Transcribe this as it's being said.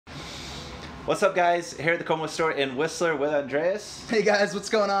What's up, guys? Here at the COMOR store in Whistler with Andreas. Hey guys, what's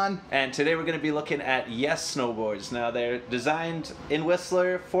going on? And today we're going to be looking at Yes snowboards. Now they're designed in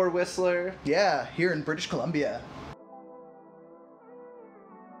Whistler, for Whistler. Yeah, here in British Columbia.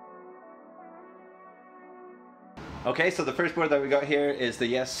 Okay, so the first board that we got here is the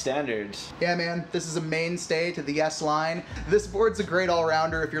Yes Standard. Yeah man, this is a mainstay to the Yes line. This board's a great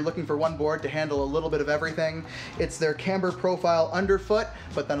all-rounder if you're looking for one board to handle a little bit of everything. It's their camber profile underfoot,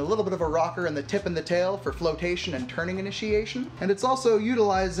 but then a little bit of a rocker in the tip and the tail for flotation and turning initiation. And it's also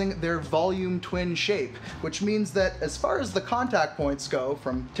utilizing their volume twin shape, which means that as far as the contact points go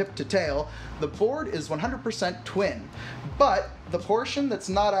from tip to tail, the board is 100% twin. But the portion that's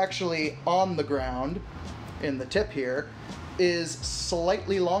not actually on the ground in the tip here is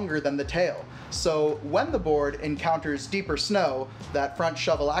slightly longer than the tail. So when the board encounters deeper snow, that front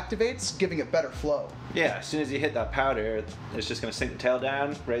shovel activates, giving it better flow. Yeah, as soon as you hit that powder, it's just going to sink the tail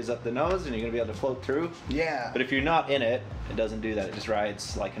down, raise up the nose, and you're going to be able to float through. Yeah. But if you're not in it, it doesn't do that. It just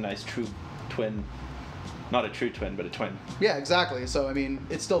rides like a nice true twin. Not a true twin, but a twin. Yeah, exactly. So, I mean,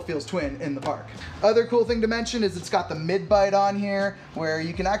 it still feels twin in the park. Other cool thing to mention is it's got the mid bite on here, where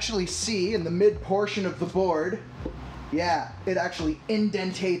you can actually see in the mid portion of the board, yeah, it actually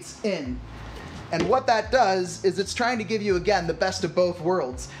indentates in. And what that does is it's trying to give you, again, the best of both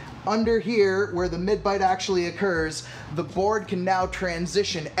worlds. Under here, where the mid-bite actually occurs, the board can now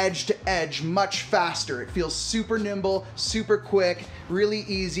transition edge to edge much faster. It feels super nimble, super quick, really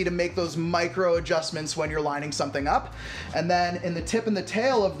easy to make those micro adjustments when you're lining something up. And then in the tip and the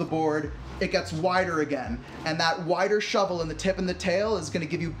tail of the board, it gets wider again. And that wider shovel in the tip and the tail is going to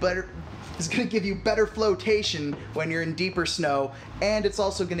give you better flotation when you're in deeper snow, and it's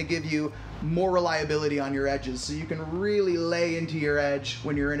also going to give you more reliability on your edges, so you can really lay into your edge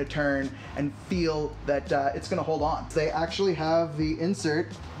when you're in a turn and feel that it's going to hold on. They actually have the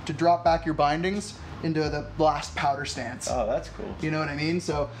insert to drop back your bindings into the last powder stance. Oh, that's cool. You know what I mean?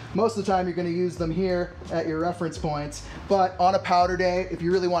 So most of the time you're going to use them here at your reference points, but on a powder day, if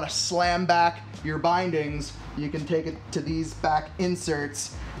you really want to slam back your bindings, you can take it to these back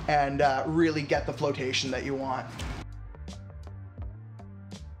inserts and really get the flotation that you want.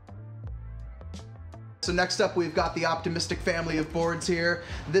 So next up, we've got the Optimistic family of boards here.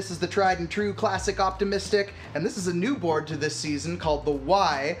 This is the tried and true classic Optimistic, and this is a new board to this season called the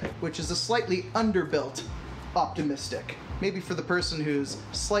Y, which is a slightly underbuilt Optimistic. Maybe for the person who's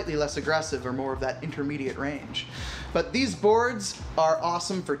slightly less aggressive or more of that intermediate range. But these boards are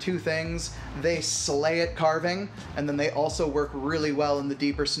awesome for two things. They slay at carving, and then they also work really well in the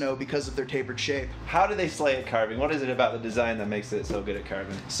deeper snow because of their tapered shape. How do they slay at carving? What is it about the design that makes it so good at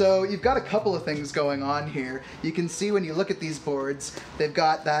carving? So you've got a couple of things going on here. You can see when you look at these boards, they've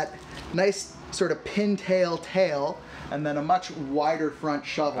got that nice sort of pintail tail, and then a much wider front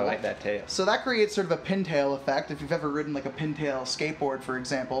shovel. I like that tail. So that creates sort of a pintail effect. If you've ever ridden like a pintail skateboard, for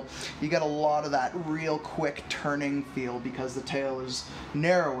example, you get a lot of that real quick turning feel because the tail is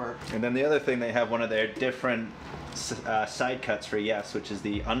narrower. And then the other thing, they have one of their different side cuts for Yes, which is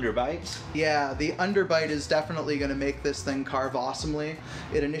the underbite. Yeah, the underbite is definitely going to make this thing carve awesomely.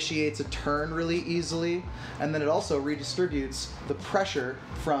 It initiates a turn really easily, and then it also redistributes the pressure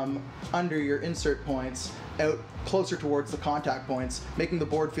from under your insert points out closer towards the contact points, making the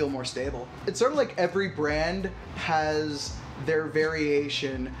board feel more stable. It's sort of like every brand has their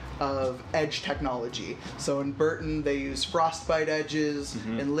variation of edge technology. So in Burton, they use frostbite edges.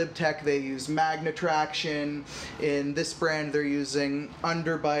 In Libtech, they use magna traction. In this brand, they're using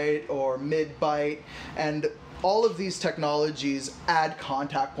underbite or mid-bite. And all of these technologies add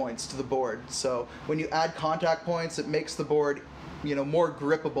contact points to the board. So when you add contact points, it makes the board, you know, more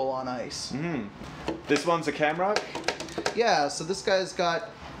grippable on ice. This one's a camrock? Yeah, so this guy's got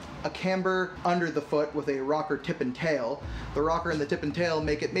a camber under the foot with a rocker tip and tail. The rocker and the tip and tail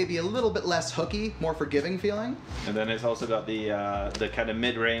make it maybe a little bit less hooky, more forgiving feeling. And then it's also got the kind of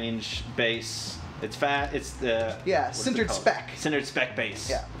mid-range base. It's fat. It's the sintered spec. Sintered spec base.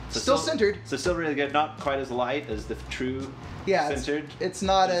 Yeah, so still sintered. So still really good. Not quite as light as the true. Yeah, sintered. It's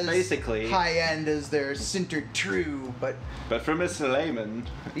not it's as basically high end as their sintered true, but for Mr. Layman,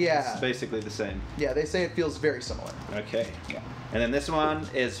 yeah, it's basically the same. Yeah, they say it feels very similar. Okay. Yeah. And then this one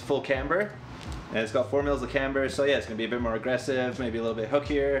is full camber, and it's got 4 mils of camber, so yeah, it's going to be a bit more aggressive, maybe a little bit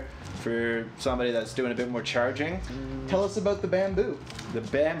hookier for somebody that's doing a bit more charging. Tell us about the bamboo. The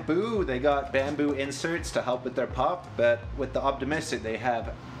bamboo, they got bamboo inserts to help with their pop, but with the Optimistic, they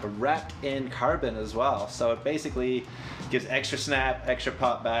have wrapped in carbon as well, so it basically gives extra snap, extra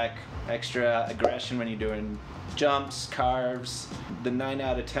pop back, extra aggression when you're doing jumps, carves. The 9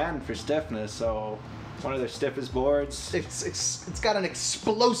 out of 10 for stiffness, so one of their stiffest boards. It's got an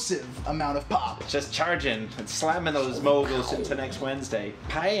explosive amount of pop. Just charging and slamming those moguls into next Wednesday.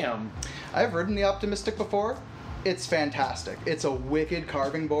 Bam! I've ridden the Optimistic before. It's fantastic. It's a wicked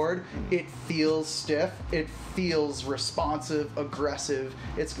carving board. It feels stiff. It feels responsive, aggressive.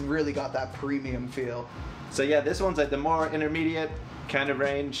 It's really got that premium feel. So yeah, this one's like the more intermediate kind of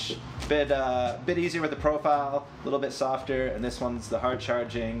range. Bit easier with the profile, a little bit softer, and this one's the hard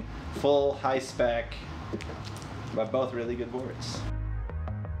charging, full high spec, but both really good boards.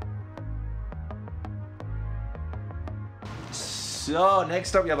 So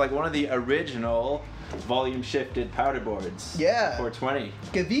next up we have like one of the original volume shifted powder boards. Yeah. 420.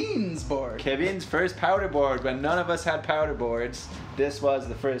 Kevin's board. Kevin's first powder board when none of us had powder boards. This was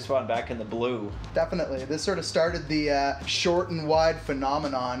the first one back in the blue. Definitely. This sort of started the short and wide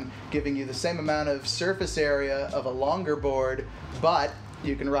phenomenon, giving you the same amount of surface area of a longer board, but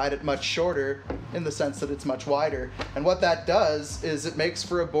you can ride it much shorter in the sense that it's much wider. And what that does is it makes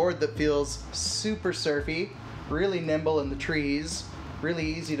for a board that feels super surfy, really nimble in the trees, really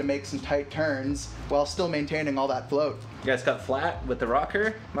easy to make some tight turns while still maintaining all that float. You guys got flat with the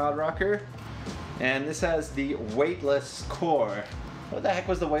rocker, mild rocker, and this has the weightless core. What the heck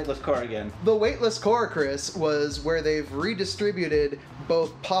was the weightless core again? The weightless core, Chris, was where they've redistributed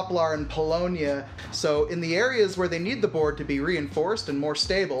both poplar and paulownia. So in the areas where they need the board to be reinforced and more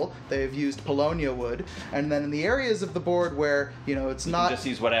stable, they've used paulownia wood. And then in the areas of the board where, you know, it's not... just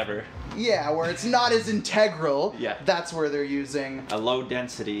use whatever. Yeah, where it's not as integral, yeah, that's where they're using... a low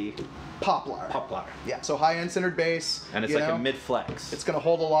density... poplar. Poplar. Yeah, so high end centered base. And it's like a mid flex. It's going to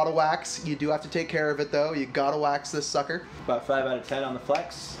hold a lot of wax. You do have to take care of it though. You got to wax this sucker. About 5 out of 10 on the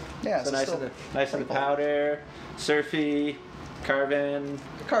flex. Yeah, so nice in the powder, surfy, carving.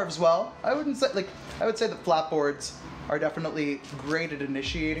 It carves well. I would say that flat boards are definitely great at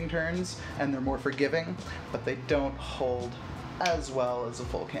initiating turns and they're more forgiving, but they don't hold as well as a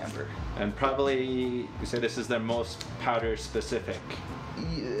full camber. And probably you say this is their most powder specific.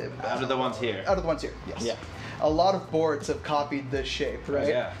 Yeah, out of the ones here. Out of the ones here, yes. Yeah. A lot of boards have copied this shape, right?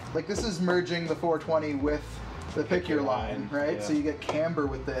 Yeah. Like this is merging the 420 with the pick your line, right? Yeah. So you get camber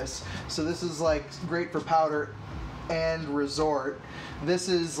with this. So this is like great for powder and resort. This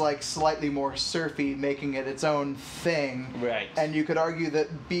is like slightly more surfy, making it its own thing. Right. And you could argue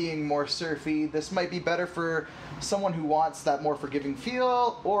that being more surfy, this might be better for someone who wants that more forgiving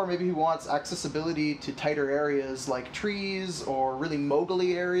feel, or maybe who wants accessibility to tighter areas like trees or really mogul-y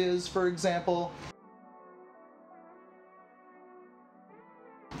areas, for example.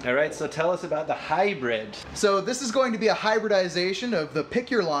 All right, so tell us about the hybrid. So this is going to be a hybridization of the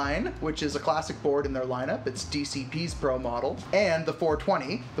Pick Your Line, which is a classic board in their lineup. It's DCP's Pro model, and the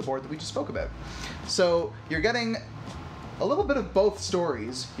 420, the board that we just spoke about. So you're getting a little bit of both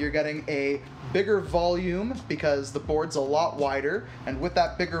stories. You're getting a bigger volume because the board's a lot wider, and with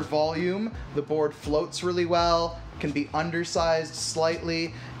that bigger volume, the board floats really well, can be undersized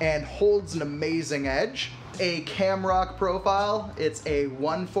slightly, and holds an amazing edge. A camrock profile. It's a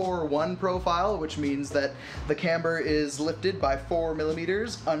 1-4-1 profile, which means that the camber is lifted by 4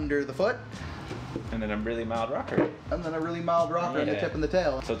 millimeters under the foot. And then a really mild rocker. And then a really mild rocker in the tip and the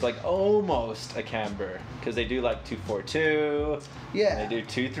tail. So it's like almost a camber, because they do like 2-4-2. Yeah. And they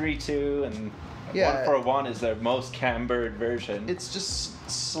do 2-3-2, and yeah. 1-4-1 is their most cambered version. It's just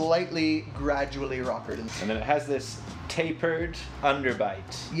slightly gradually rockered. And then it has this tapered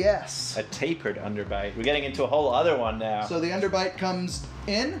underbite. Yes. A tapered underbite. We're getting into a whole other one now. So the underbite comes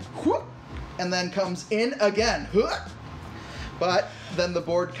in, whoop, and then comes in again, whoop. But then the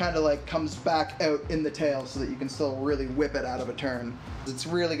board kind of like comes back out in the tail so that you can still really whip it out of a turn. It's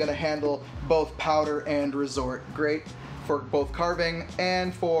really going to handle both powder and resort. Great for both carving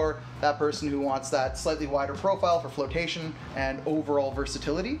and for that person who wants that slightly wider profile for flotation and overall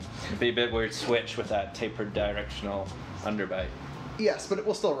versatility. It'd be a bit weird switch with that tapered directional underbite. Yes, but it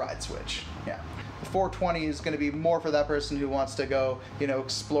will still ride switch. Yeah. The 420 is going to be more for that person who wants to go, you know,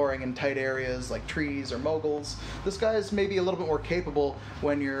 exploring in tight areas like trees or moguls. This guy is maybe a little bit more capable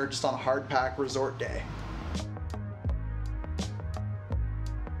when you're just on a hard pack resort day.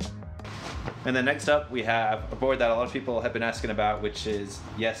 And then next up, we have a board that a lot of people have been asking about, which is,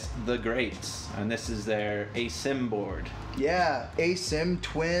 yes, the Greats. And this is their ASIM board. Yeah, ASIM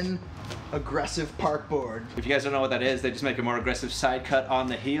twin aggressive park board. If you guys don't know what that is, they just make a more aggressive side cut on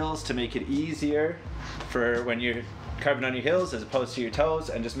the heels to make it easier for when you're carving on your heels as opposed to your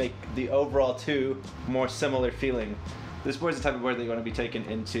toes, and just make the overall two more similar feeling This board's the type of board that you want to be taking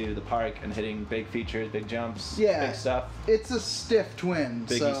into the park and hitting big features, big jumps, Yeah, big stuff. It's a stiff twin,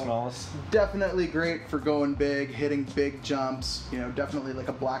 Biggie so smalls. definitely great for going big, hitting big jumps. You know, definitely like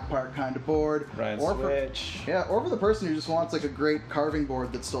a black park kind of board. Ryan or switch. or for the person who just wants like a great carving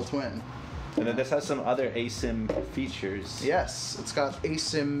board that's still twin. And then this has some other ASIM features. Yes, it's got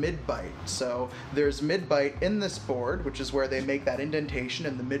ASIM mid-bite. So there's mid-bite in this board, which is where they make that indentation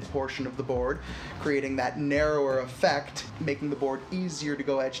in the mid portion of the board, creating that narrower effect, making the board easier to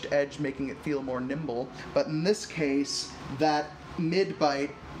go edge to edge, making it feel more nimble. But in this case, that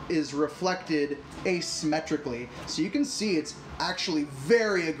mid-bite is reflected asymmetrically. So you can see it's actually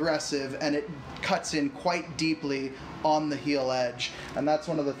very aggressive and it cuts in quite deeply on the heel edge. And that's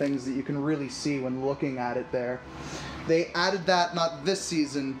one of the things that you can really see when looking at it there. They added that not this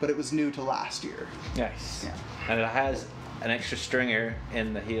season, but it was new to last year. Nice. Yeah. And it has an extra stringer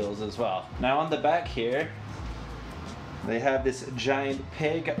in the heels as well. Now on the back here, they have this giant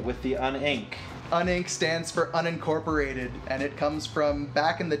pig with the unink. Unink stands for unincorporated, and it comes from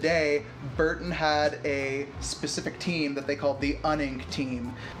back in the day. Burton had a specific team that they called the Unink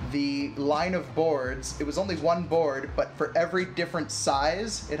team. The line of boards, it was only one board, but for every different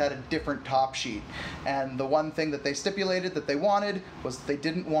size, it had a different top sheet. And the one thing that they stipulated that they wanted was that they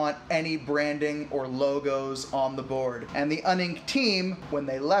didn't want any branding or logos on the board. And the Unink team, when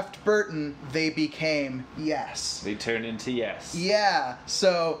they left Burton, they became Yes. They turned into Yes. Yeah,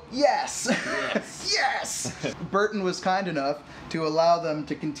 so yes. Yes. Yes! Burton was kind enough to allow them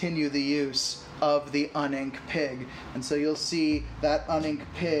to continue the use of the Unink pig. And so you'll see that Unink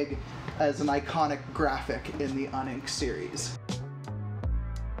pig as an iconic graphic in the Unink series.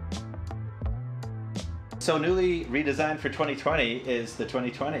 So newly redesigned for 2020 is the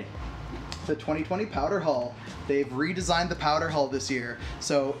 2020. The 2020 Powderhull. They've redesigned the Powderhull this year.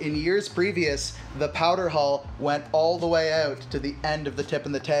 So in years previous, the Powderhull went all the way out to the end of the tip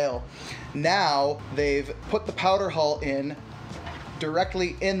and the tail. Now they've put the Powderhull in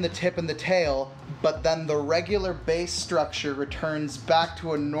directly in the tip and the tail, but then the regular base structure returns back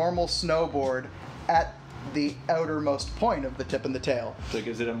to a normal snowboard at the outermost point of the tip and the tail. So it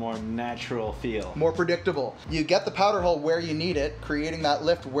gives it a more natural feel. More predictable. You get the Powderhull where you need it, creating that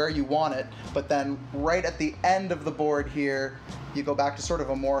lift where you want it, but then right at the end of the board here, you go back to sort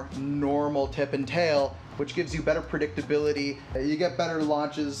of a more normal tip and tail, which gives you better predictability. You get better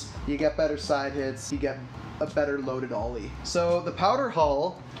launches, you get better side hits, you get a better loaded ollie. So the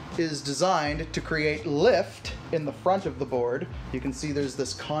Powderhull is designed to create lift in the front of the board. You can see there's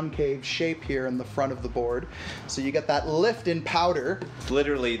this concave shape here in the front of the board. So you get that lift in powder. It's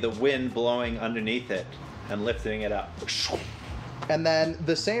literally the wind blowing underneath it and lifting it up. And then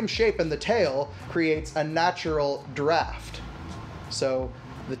the same shape in the tail creates a natural draft. So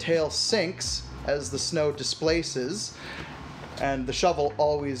the tail sinks as the snow displaces, and the shovel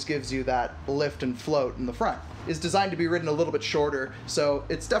always gives you that lift and float in the front. Is designed to be ridden a little bit shorter, so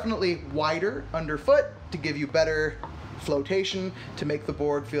it's definitely wider underfoot to give you better flotation, to make the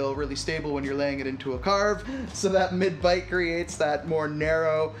board feel really stable when you're laying it into a carve. So that mid-bite creates that more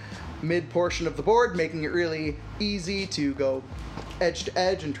narrow mid portion of the board, making it really easy to go edge to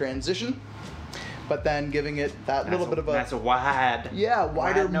edge and transition, but then giving it that little bit of a... That's a wide... Yeah,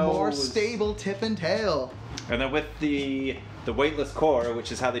 wider, wide more nose. stable tip and tail. And then with the weightless core,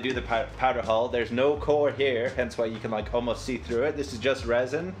 which is how they do the Powderhull, there's no core here, hence why you can like almost see through it. This is just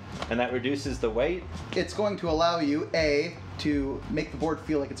resin, and that reduces the weight. It's going to allow you, A, to make the board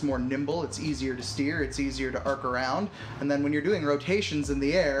feel like it's more nimble, it's easier to steer, it's easier to arc around, and then when you're doing rotations in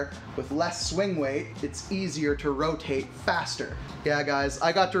the air with less swing weight, it's easier to rotate faster. Yeah guys,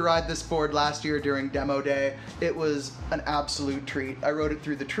 I got to ride this board last year during demo day. It was an absolute treat. I rode it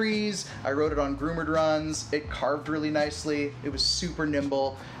through the trees, I rode it on groomed runs, it carved really nicely, it was super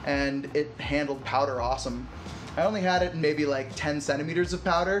nimble, and it handled powder awesome. I only had it in maybe like 10 centimeters of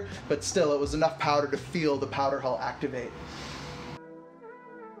powder, but still it was enough powder to feel the Powderhull activate.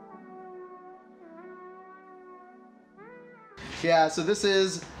 Yeah, so this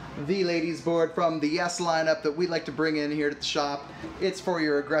is the ladies board from the Yes lineup that we like to bring in here to the shop. It's for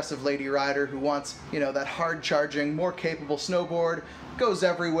your aggressive lady rider who wants, you know, that hard charging, more capable snowboard, goes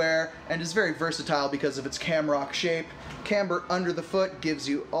everywhere, and is very versatile because of its camrock shape. Camber under the foot gives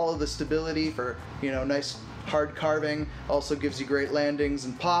you all of the stability for, you know, nice hard carving, also gives you great landings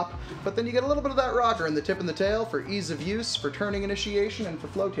and pop, but then you get a little bit of that rocker in the tip and the tail for ease of use, for turning initiation, and for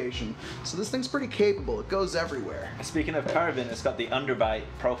flotation. So this thing's pretty capable, it goes everywhere. Speaking of carving, it's got the underbite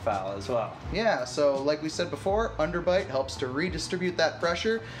profile as well. Yeah, so like we said before, underbite helps to redistribute that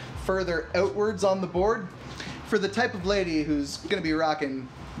pressure further outwards on the board. For the type of lady who's going to be rocking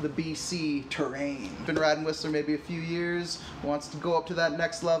the BC terrain. Been riding Whistler maybe a few years, wants to go up to that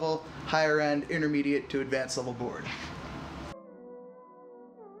next level, higher end, intermediate to advanced level board.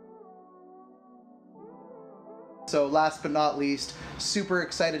 So last but not least, super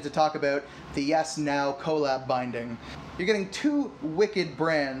excited to talk about the Yes Now collab binding. You're getting two wicked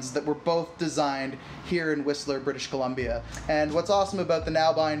brands that were both designed here in Whistler, British Columbia. And what's awesome about the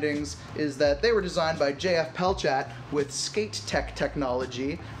Now bindings is that they were designed by JF Pelchat with Skate Tech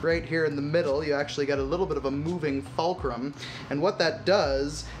technology. Right here in the middle, you actually get a little bit of a moving fulcrum. And what that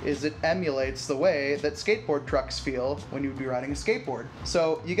does is it emulates the way that skateboard trucks feel when you would be riding a skateboard.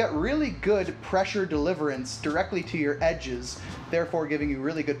 So you get really good pressure deliverance directly to your edges, therefore giving you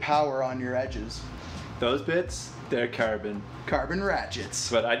really good power on your edges. Those bits, they're carbon. Carbon ratchets.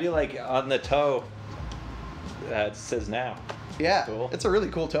 But I do like on the toe, it says Now. Yeah, cool. It's a really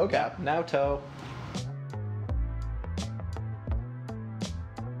cool toe cap. Now toe.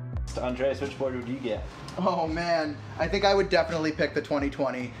 Andreas, which board would you get? Oh man, I think I would definitely pick the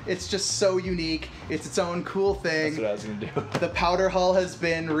 2020. It's just so unique. It's its own cool thing. That's what I was gonna do. The Powderhull has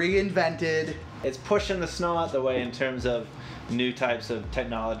been reinvented. It's pushing the snow out the way in terms of new types of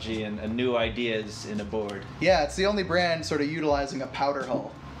technology and new ideas in a board. Yeah, it's the only brand sort of utilizing a Powderhull.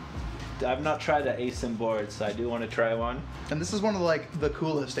 I've not tried an ASIM board, so I do want to try one. And this is one of like the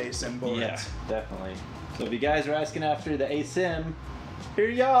coolest ASIM boards. Yeah, definitely. So if you guys are asking after the ASIM, here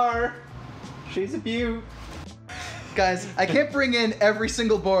you are. She's a beaut. Guys, I can't bring in every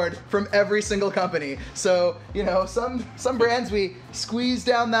single board from every single company. So, you know, some brands we squeeze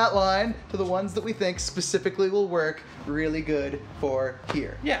down that line to the ones that we think specifically will work really good for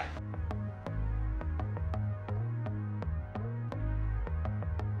here. Yeah.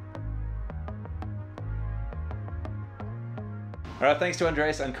 All right, thanks to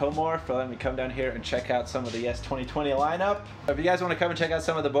Andreas and COMOR for letting me come down here and check out some of the Yes 2020 lineup. If you guys want to come and check out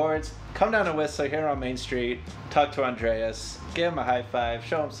some of the boards, come down to Whistler here on Main Street, talk to Andreas, give him a high five,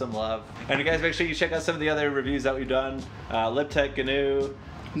 show him some love. And you guys make sure you check out some of the other reviews that we've done. LibTech, GNU,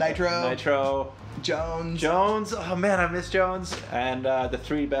 Nitro, Jones. Oh man, I miss Jones. And the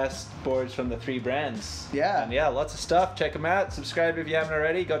three best boards from the three brands. Yeah. And yeah, lots of stuff. Check them out. Subscribe if you haven't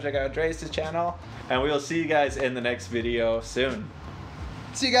already. Go check out Andreas' channel. And we will see you guys in the next video soon.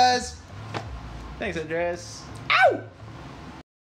 See you guys. Thanks, Andreas. Ow!